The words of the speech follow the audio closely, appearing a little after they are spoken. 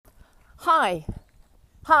Hi.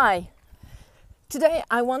 Today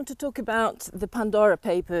I want to talk about the Pandora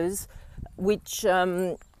Papers, which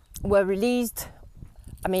were released.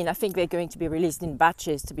 I think they're going to be released in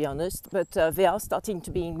batches, to be honest, but they have started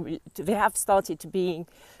to being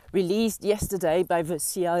released yesterday by the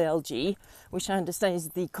CILG, which I understand is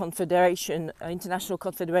the International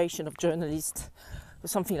Confederation of Journalists, or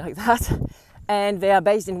something like that. And they are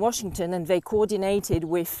based in Washington, and they coordinated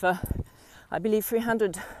with, I believe,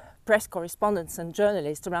 300 press correspondents and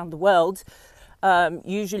journalists around the world,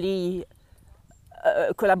 usually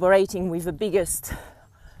collaborating with the biggest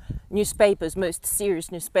newspapers, most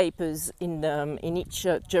serious newspapers in each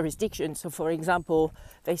jurisdiction. So, for example,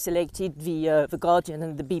 they selected the Guardian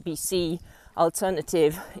and the BBC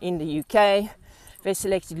Alternative in the UK. They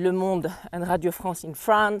selected Le Monde and Radio France in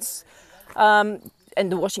France, and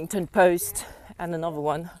the Washington Post and another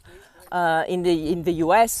one in the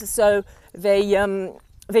US. So they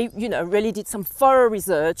really did some thorough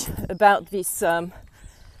research about this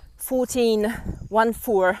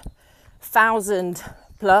 14,000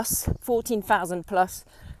 plus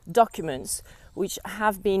documents which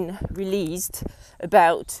have been released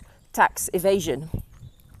about tax evasion,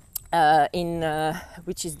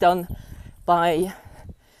 which is done by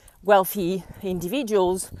wealthy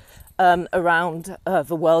individuals around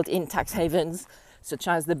the world in tax havens, such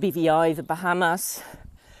as the BVI, the Bahamas,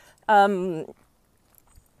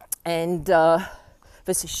 and the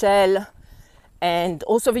Seychelles, and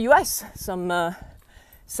also the US.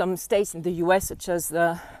 Some states in the US, such as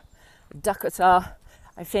Dakota,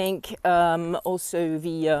 I think, also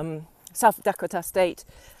the South Dakota state,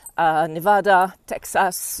 Nevada,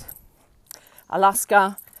 Texas,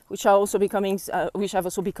 Alaska, which have also become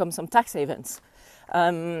some tax havens.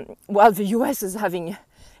 While the US is having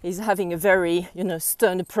a very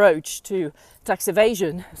stern approach to tax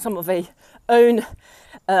evasion, some of their own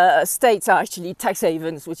states are actually tax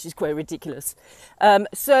havens, which is quite ridiculous.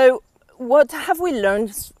 So what have we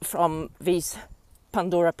learned from these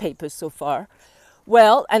Pandora Papers so far?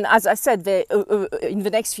 Well, and as I said, in the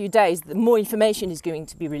next few days, more information is going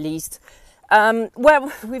to be released.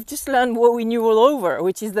 Well, we've just learned what we knew all over,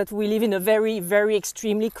 which is that we live in a very, very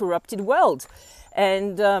extremely corrupted world.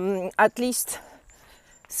 And at least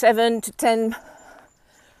 7 to 10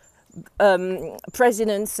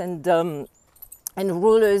 presidents and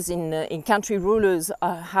rulers in country rulers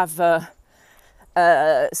have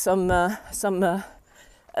some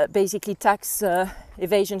basically tax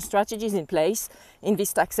evasion strategies in place in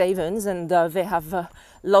these tax havens, and they have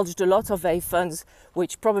lodged a lot of their funds,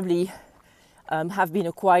 which probably have been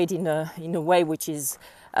acquired in a way which is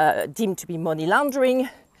deemed to be money laundering.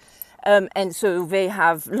 And so they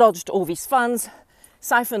have lodged all these funds,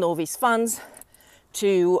 siphoned all these funds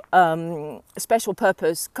to special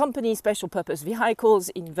purpose companies, special purpose vehicles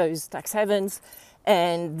in those tax havens.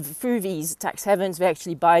 And through these tax havens, they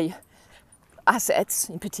actually buy assets,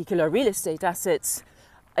 in particular real estate assets,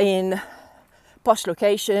 in posh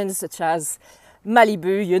locations such as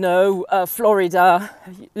Malibu, Florida,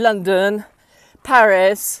 London,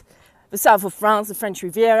 Paris, the south of France, the French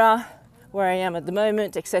Riviera, where I am at the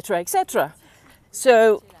moment, etc., etc.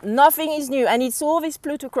 So nothing is new, and it's all these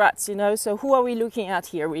plutocrats, So who are we looking at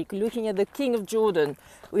here? We're looking at the King of Jordan.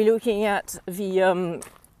 We're looking at the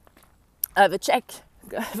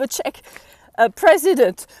Czech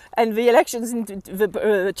president, and the elections in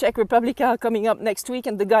the Czech Republic are coming up next week.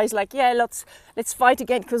 And the guy's like, "Yeah, let's fight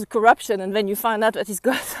against corruption," and then you find out that he's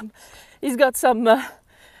got some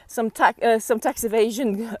tax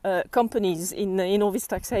evasion companies in all these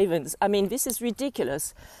tax havens. I mean, this is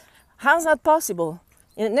ridiculous. How's that possible?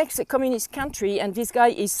 In the next communist country, and this guy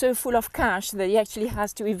is so full of cash that he actually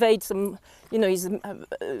has to evade several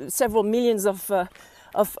millions of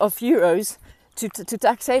euros to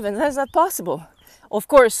tax havens. How's that possible? Of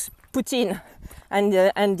course, Putin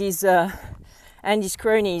and his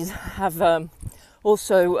cronies have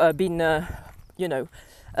also been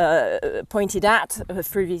pointed at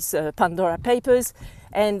through these Pandora Papers,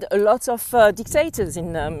 and a lot of dictators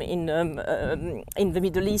in the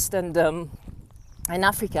Middle East and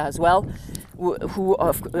Africa as well, who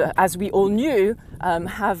as we all knew,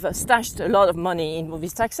 have stashed a lot of money in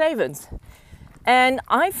these tax havens. And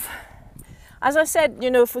as I said,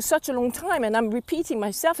 for such a long time, and I'm repeating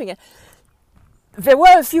myself again, there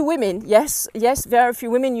were a few women, yes, there are a few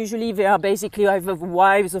women. Usually they are basically either the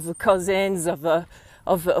wives of the cousins of the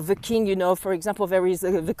king. For example, there is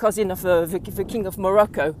the cousin of the king of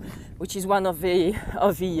Morocco, which is one of the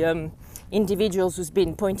individuals who's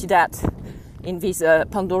been pointed at in these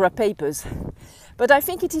Pandora Papers. But I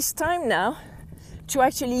think it is time now to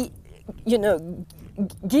actually,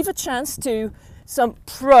 give a chance to some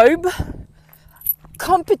probe,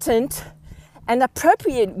 competent and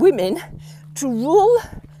appropriate women to rule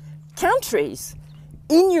countries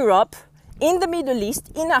in Europe, in the Middle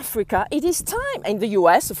East, in Africa. It is time. In the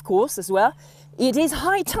US, of course, as well. It is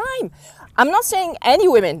high time. I'm not saying any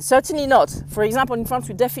women, certainly not. For example, in France,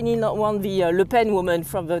 we definitely not want the Le Pen woman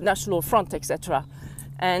from the National Front, etc.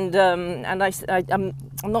 And I'm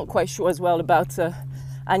not quite sure as well about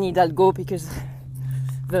Anne Hidalgo, because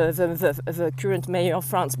the current mayor of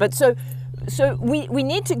France. But so we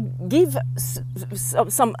need to give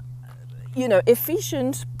some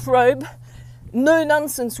efficient, probe,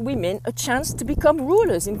 no-nonsense women a chance to become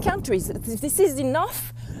rulers in countries. This is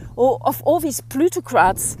enough of all these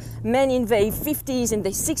plutocrats, men in their 50s, in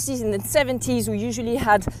their 60s, in their 70s, who usually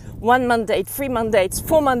had 1 mandate, 3 mandates,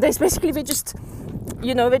 4 mandates. Basically, they're just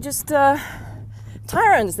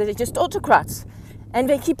tyrants. They're just autocrats, and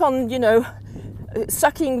they keep on,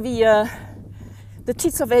 sucking the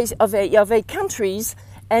tits of their countries,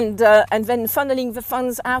 and then funneling the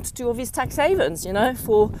funds out to all these tax havens,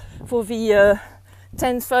 for the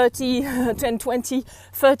 10, 20,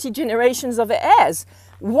 30 generations of the heirs.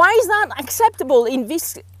 Why is that acceptable in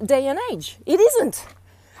this day and age? It isn't.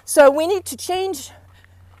 So we need to change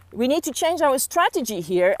our strategy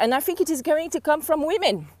here, and I think it is going to come from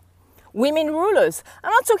women rulers.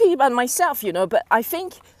 I'm not talking about myself, but I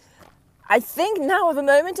think now the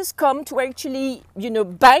moment has come to actually,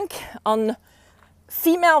 bank on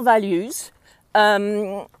female values,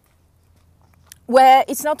 where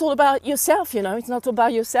it's not all about yourself, it's not all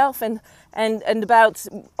about yourself and about,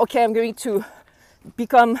 okay, I'm going to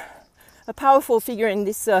become a powerful figure in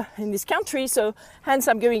this country, so hence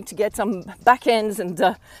I'm going to get some back ends and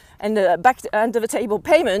back under the table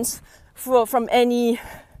payments from any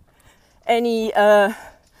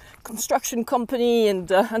construction company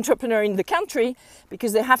and entrepreneur in the country,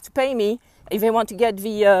 because they have to pay me if they want to get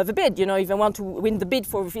the bid, if they want to win the bid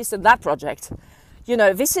for this and that project.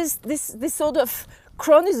 This sort of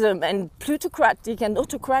chronism and plutocratic and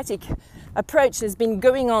autocratic approach has been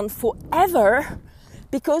going on forever,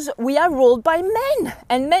 because we are ruled by men,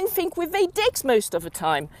 and men think with their dicks most of the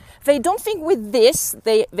time. They don't think with this.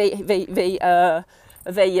 They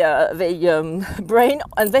brain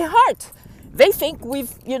and their heart. They think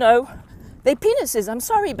with their penises. I'm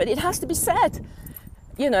sorry, but it has to be said.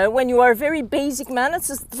 When you are a very basic man, that's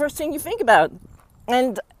the first thing you think about.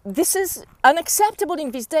 And this is unacceptable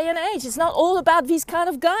in this day and age. It's not all about these kind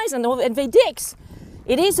of guys and their dicks.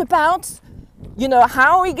 It is about,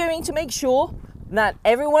 how are we going to make sure that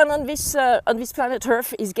everyone on this planet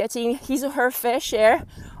Earth is getting his or her fair share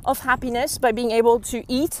of happiness by being able to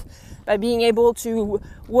eat, by being able to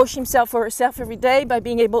wash himself or herself every day, by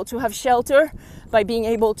being able to have shelter, by being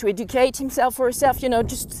able to educate himself or herself,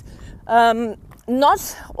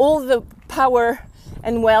 not all the power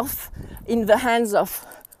and wealth in the hands of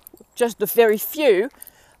just the very few,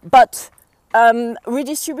 but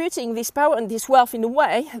redistributing this power and this wealth in a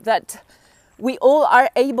way that we all are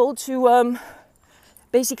able to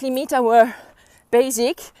basically meet our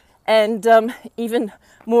basic and even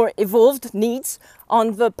more evolved needs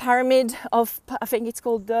on the pyramid of, I think it's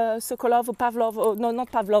called Sokolov or Pavlov, or no,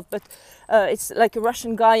 not Pavlov, but it's like a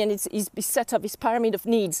Russian guy, and he's set up this pyramid of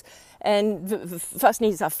needs. And the first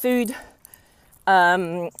needs are food,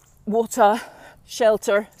 water,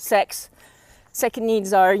 shelter, sex. Second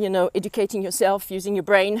needs are, educating yourself, using your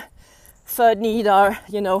brain. Third need are,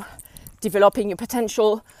 developing your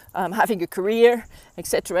potential, having a career,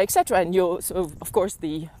 etc., etc. And so of course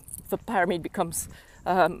the pyramid becomes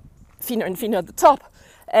thinner and thinner at the top.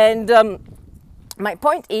 And my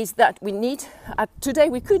point is that we need, today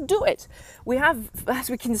we could do it. We have, as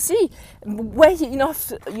we can see, way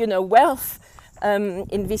enough, wealth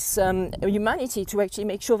in this humanity to actually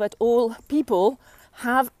make sure that all people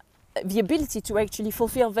have the ability to actually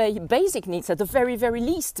fulfill their basic needs, at the very, very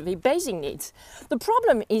least, their basic needs. The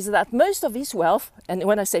problem is that most of this wealth, and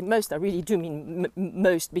when I say most, I really do mean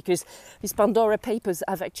most, because these Pandora Papers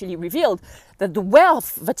have actually revealed that the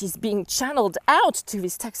wealth that is being channeled out to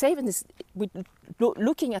this tax haven is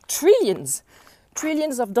looking at trillions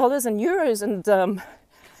of dollars and euros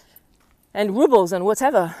and rubles and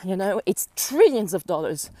whatever, it's trillions of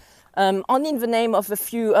dollars. Only in the name of a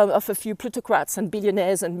few plutocrats and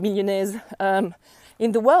billionaires and millionaires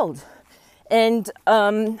in the world, and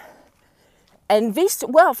this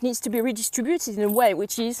wealth needs to be redistributed in a way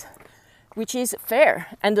which is fair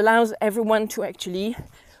and allows everyone to actually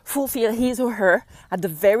fulfill his or her, at the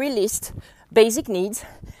very least, basic needs,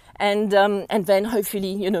 and then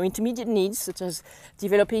hopefully intermediate needs, such as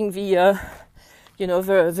developing the you know,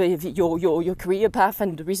 your career path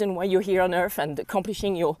and the reason why you're here on Earth and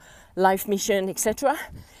accomplishing your life mission, etc.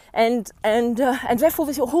 And therefore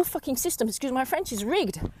this whole fucking system, excuse my French, is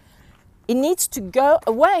rigged. It needs to go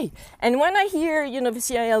away. And when I hear, you know, the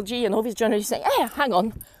CILG and all these journalists saying, "Hey, hang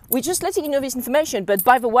on, we're just letting you know this information, but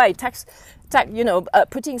by the way,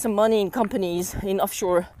 putting some money in companies, in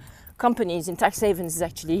offshore companies, in tax havens is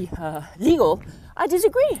actually legal," I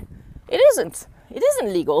disagree. It isn't. It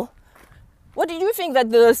isn't legal. What do you think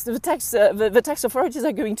that the tax authorities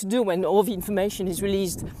are going to do when all the information is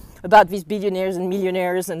released about these billionaires and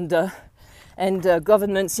millionaires and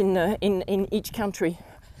governments in each country?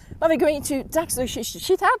 Well, they're going to tax the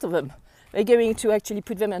shit out of them. They're going to actually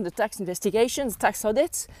put them under tax investigations, tax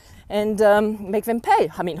audits, and make them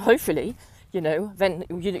pay. I mean, hopefully, you know, then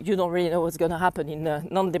you don't really know what's going to happen in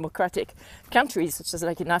non-democratic countries, such as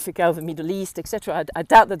like in Africa or the Middle East, etc. I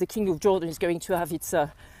doubt that the King of Jordan is going to have its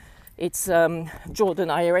Jordan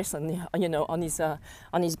IRS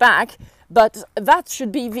on his back, but that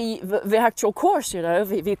should be the actual course. You know,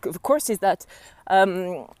 the course is that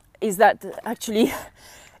actually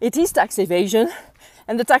it is tax evasion,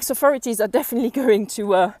 and the tax authorities are definitely going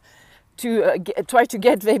to try to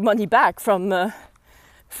get their money back from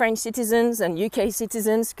French citizens and UK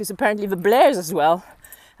citizens, because apparently the Blairs as well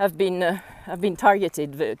have been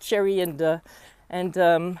targeted, the Cherry and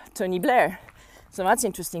Tony Blair. So that's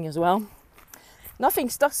interesting as well. Nothing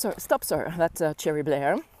stops her, that Cherry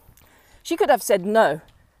Blair. She could have said no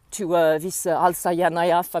to this Al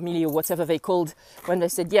Sayyanaya family or whatever they called when they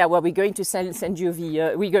said, "Yeah, well, we're going to sell you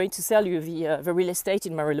the real estate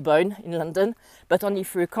in Marylebone in London, but only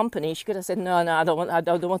through a company." She could have said, "No, I don't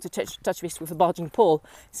want to touch this with a barging pole."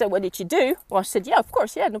 So what did she do? Well, she said, "Yeah, of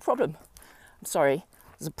course, yeah, no problem." I'm sorry,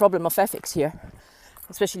 there's a problem of ethics here,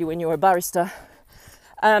 especially when you're a barrister.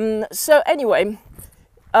 So anyway,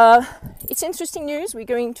 it's interesting news. We're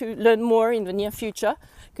going to learn more in the near future,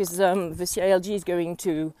 because the CILG is going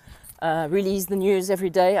to release the news every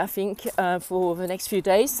day, I think, for the next few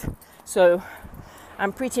days. So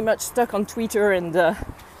I'm pretty much stuck on Twitter and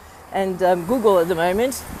Google at the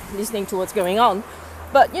moment, listening to what's going on.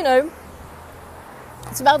 But, you know,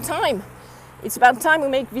 it's about time. It's about time we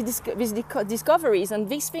make these discoveries, and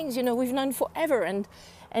these things, you know, we've known forever,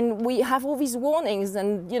 and we have all these warnings,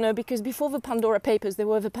 and, you know, because before the Pandora Papers, there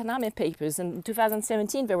were the Panama Papers, and in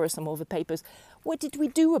 2017 there were some other papers. What did we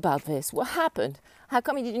do about this? What happened? How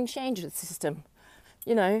come it didn't change the system?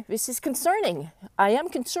 You know, this is concerning. I am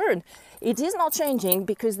concerned. It is not changing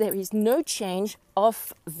because there is no change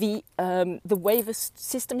of the way the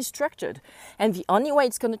system is structured. And the only way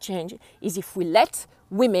it's going to change is if we let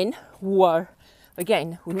women who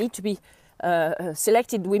need to be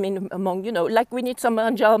selected women among, you know, like we need some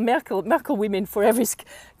Angela Merkel women for every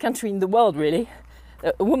country in the world, really.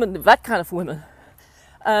 A woman, that kind of woman.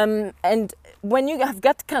 And when you have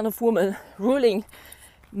that kind of woman ruling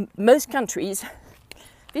most countries,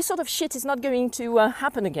 this sort of shit is not going to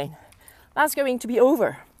happen again. That's going to be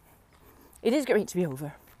over. It is going to be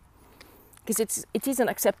over. Because it is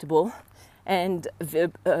unacceptable, and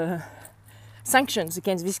the sanctions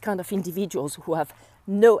against this kind of individuals who have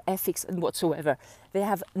no ethics whatsoever. They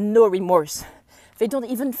have no remorse. They don't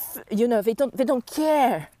even, they don't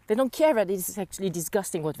care. They don't care that it's actually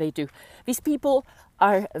disgusting what they do. These people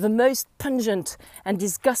are the most pungent and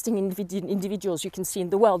disgusting individuals you can see in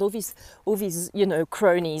the world. All these,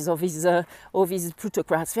 cronies, all these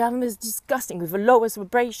plutocrats. They are the most disgusting, with the lowest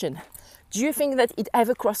vibration. Do you think that it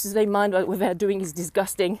ever crosses their mind that what they're doing is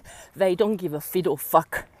disgusting? They don't give a fiddle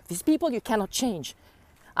fuck. These people you cannot change.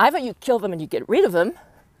 Either you kill them and you get rid of them.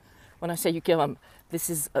 When I say you kill them, this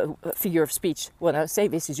is a figure of speech. When I say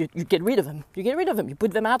this is you get rid of them. You get rid of them. You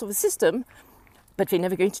put them out of the system, but they're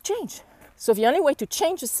never going to change. So the only way to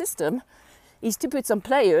change the system is to put some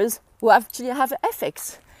players who actually have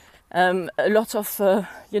ethics, a lot of,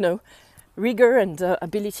 rigor and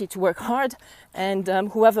ability to work hard, and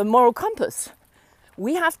who have a moral compass.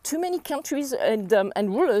 We have too many countries and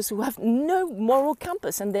rulers who have no moral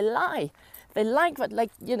compass, and they lie. They like that,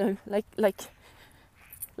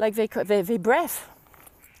 their breath.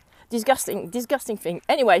 Disgusting thing.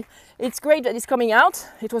 Anyway, it's great that it's coming out.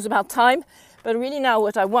 It was about time. But really now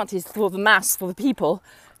what I want is for the mass, for the people,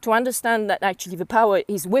 to understand that actually the power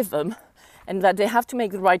is with them, and that they have to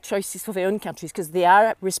make the right choices for their own countries, because they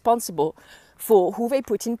are responsible for who they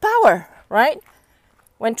put in power, right?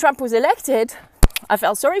 When Trump was elected, I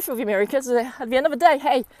felt sorry for the Americans. At the end of the day,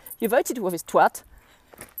 hey, you voted for this twat.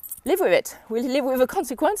 Live with it. We'll live with the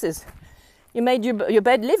consequences. You made your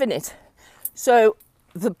bed, live in it. So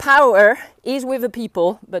the power is with the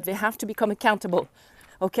people, but they have to become accountable,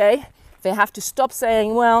 okay? They have to stop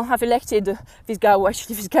saying, well, I've elected this guy, well,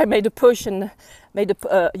 actually this guy made a push and made a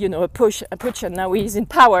push, and now he's in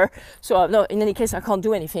power, so no, in any case I can't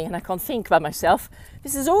do anything and I can't think by myself.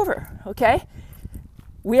 This is over, okay?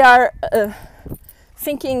 We are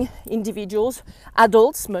thinking individuals,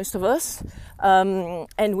 adults, most of us,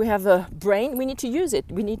 and we have a brain. We need to use it.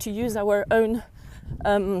 We need to use our own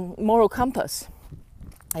moral compass,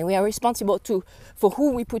 and we are responsible for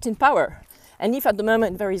who we put in power. And if at the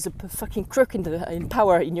moment there is a fucking crook in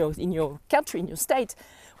power in your country, in your state,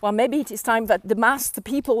 well, maybe it is time that the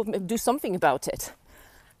people do something about it.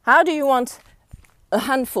 How do you want a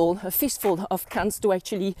fistful of cunts to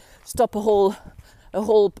actually stop a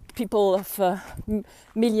whole people of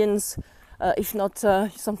millions, if not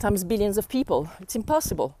sometimes billions of people? It's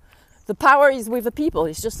impossible. The power is with the people.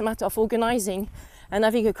 It's just a matter of organizing and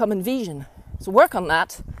having a common vision. So work on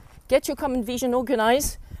that. Get your common vision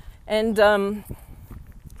organized and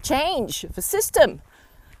change the system.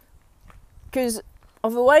 Because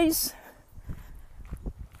otherwise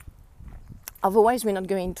we're not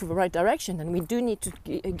going to the right direction, and we do need to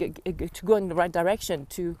go in the right direction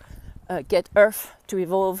to get Earth to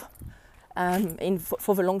evolve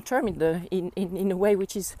for the long term in a way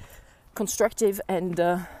which is constructive and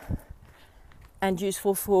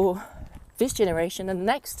useful for this generation and the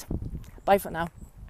next. Bye for now.